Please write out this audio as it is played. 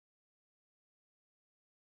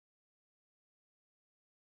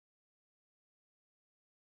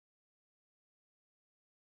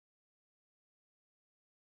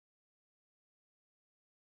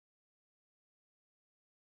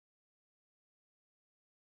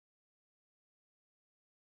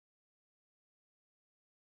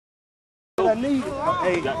I need.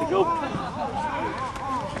 Hey, got to go.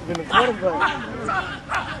 Been a quarterback.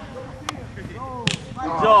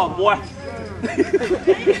 Good job, boy. Hey,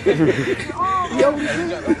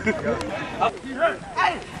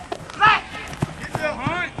 back. Get your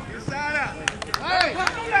hunt. Inside out. Hey,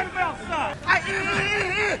 don't let him outside.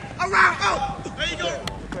 Hey, around. Oh, there you go.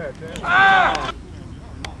 Ah.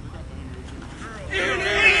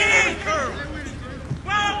 Curl.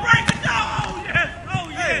 Well, break it down. Oh yes. Oh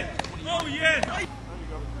yes. Oh yes.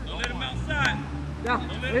 Don't let him outside.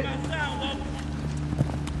 Don't let him outside, Walker.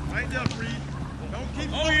 Right there, Freed. Don't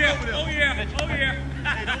keep over there. Oh yeah. Oh yeah.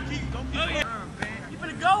 Hey, don't keep. Oh yeah. You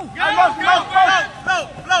better go. Go.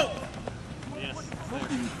 Flow. Yes.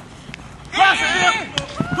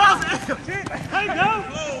 Cross it. There you go.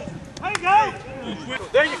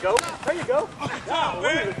 There you go. There you go.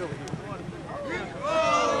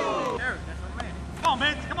 Come on,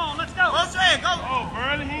 man. Come on, let's go. Let's say go. Oh,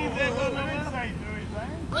 Burley, he ain't that good. Let me say, do his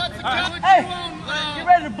thing. Hey, get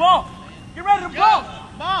ready to ball. Get ready to ball.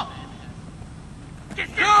 Ball. Get.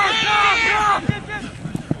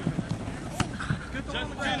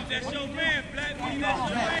 That's your man, Black. That's your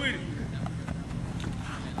man with it.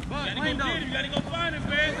 You gotta go find him,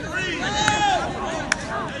 man.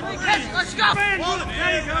 Let's go. There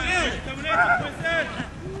you go. Coming at you, Princess.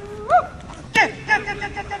 Get.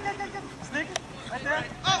 Sneak it. Right there.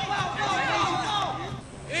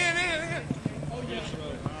 In. Oh, yes.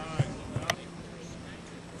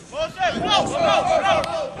 What's that?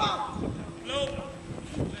 Flow.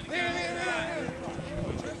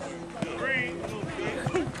 Green.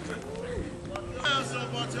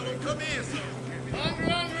 Tell him come in, so. Under.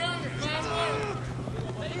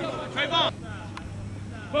 Trayvon.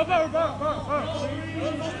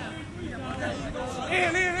 In.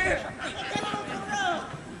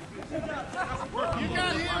 You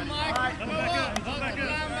got him, Mike. Come on.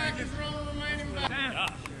 Linebackers run remaining back.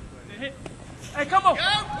 Hey, come on.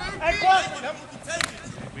 Hey, Coach.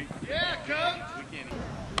 Yeah, Coach. You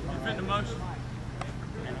fit the motion.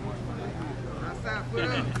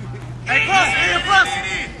 Hey, plus.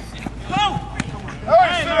 Go.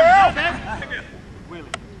 Hey,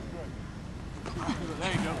 Willie.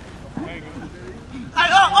 There you go. Hey,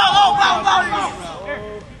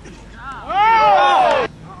 oh.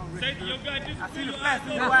 Safety, your guy just I see the flash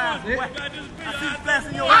in your eyes. I see the flash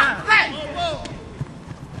in your eyes.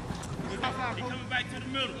 He coming back to the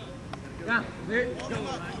middle. Yeah. He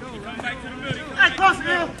coming back to the middle. Hey, cross it,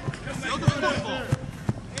 Bill.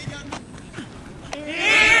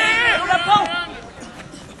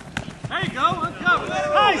 There you go, uncover.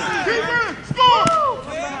 Hey, score!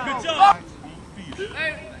 Good job.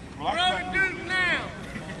 Hey, run and do it now.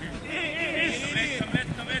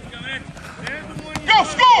 Go,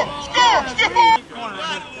 score! Skip on!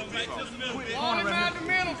 Ball him out the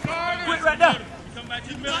middle, Carter. Quit right there. Come back to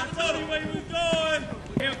the middle. I told you where he was going.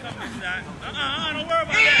 He'll come inside. Don't worry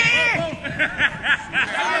about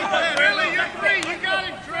that. Really, you're free. You got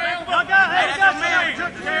him, Trail. Hey, got man.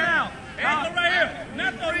 Took the care out. Hey, go right here.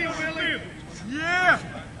 Not the real Willie. Yeah.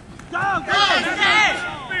 Go.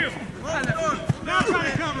 Now try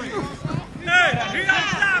to cover him. Hey, he got to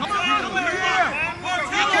stop. Come on.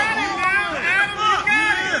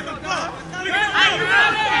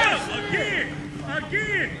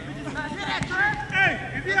 Again. Hey,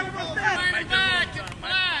 if you ever go back, let's go.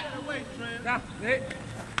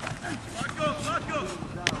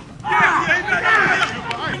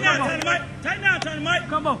 Tighten down, Mike.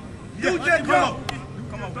 Come on. Do that, bro.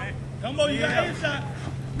 Come on, man. Come on, you got an inside.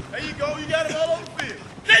 There you go. You got it all over the field.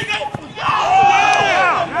 There you go. Oh!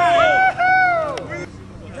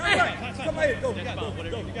 Come here. Go. You got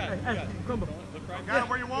it. Come on. Got it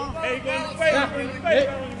where you want. Hey, you go in the face. Right on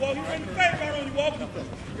you walk. You in the face right on you walk. You in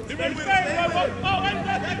the face right on you walk. Oh, right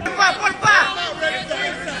there. 45.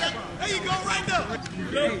 There you go, right there.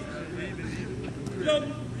 Go.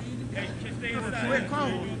 Hey, stay inside. We're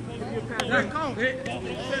calm.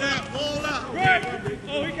 Sit out. Ball out. Right.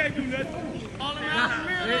 Oh, he can't do nothing. All around the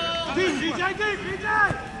middle. DJ.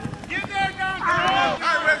 Get there, Don. All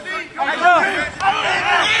right, Red D. Come on.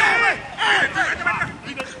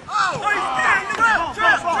 Oh, he's standing.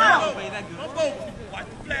 Trail. Watch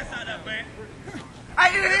the flash out there, man.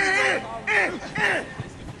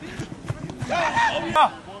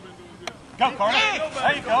 Go, Carter.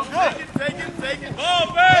 There you go. Good. Take it. Oh,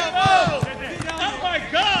 man. Oh, my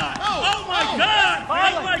God.